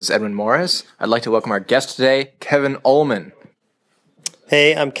This is Edwin Morris. I'd like to welcome our guest today, Kevin Ullman.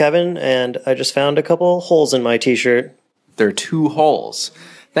 Hey, I'm Kevin, and I just found a couple holes in my t-shirt. There are 2 holes.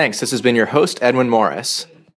 Thanks. This has been your host, Edwin Morris.